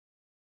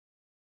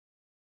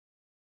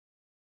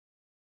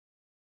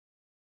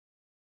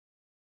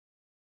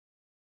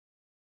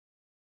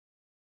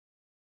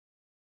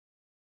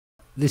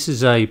This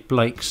is a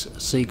Blake's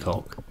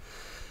seacock,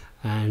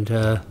 and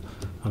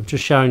I'm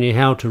just showing you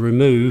how to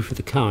remove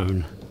the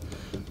cone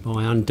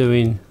by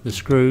undoing the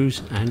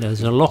screws, and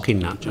there's a locking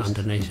nut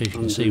underneath, as you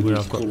can see where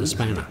I've got the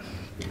spanner.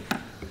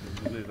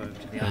 Move over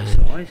to the other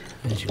side.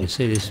 As you can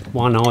see, there's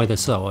one either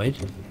side.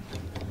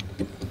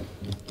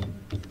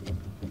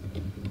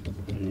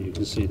 And you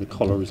can see the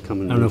collar is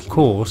coming And loose. of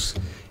course,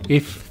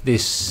 if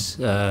this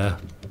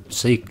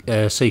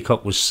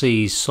seacock was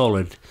seized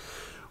solid,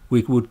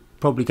 we would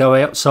probably go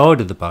outside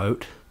of the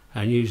boat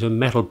and use a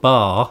metal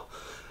bar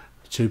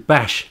to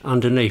bash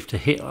underneath, to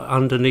hit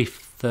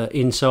underneath the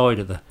inside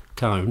of the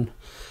cone,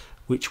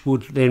 which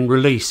would then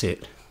release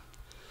it.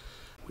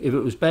 If it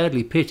was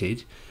badly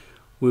pitted,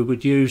 we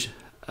would use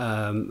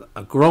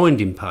a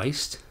grinding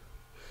paste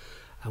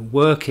and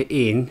work it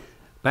in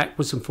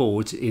backwards and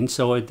forwards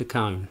inside the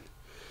cone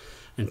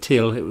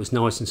until it was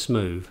nice and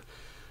smooth,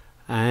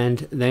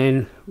 and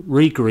then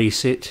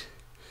re-grease it,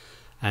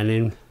 and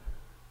then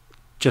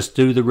just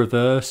do the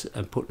reverse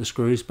and put the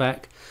screws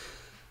back,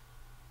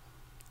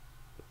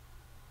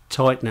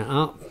 tighten it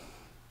up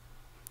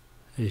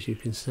as you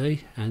can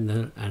see,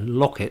 and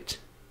lock it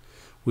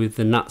with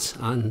the nuts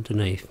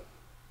underneath.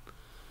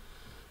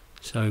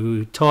 So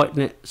we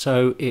tighten it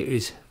so it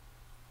is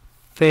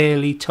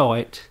fairly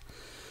tight,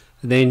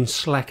 then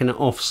slacken it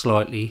off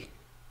slightly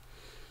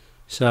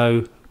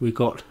so we've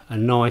got a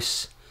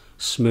nice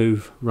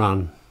smooth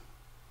run.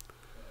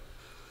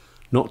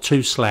 Not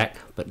too slack,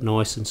 but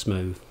nice and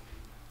smooth.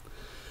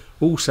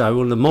 Also,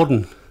 on the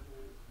modern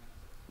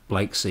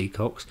Blake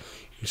seacocks,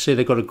 you can see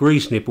they've got a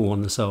grease nipple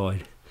on the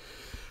side,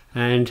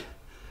 and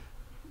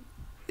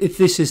if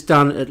this is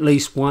done at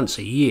least once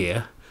a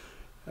year,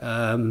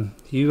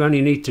 you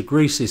only need to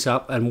grease this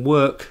up and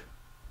work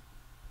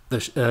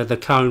the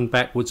cone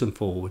backwards and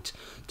forwards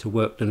to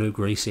work the new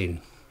grease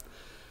in.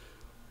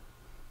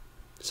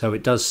 So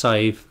it does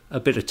save a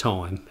bit of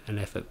time and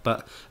effort,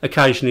 but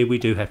occasionally we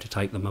do have to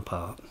take them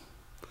apart.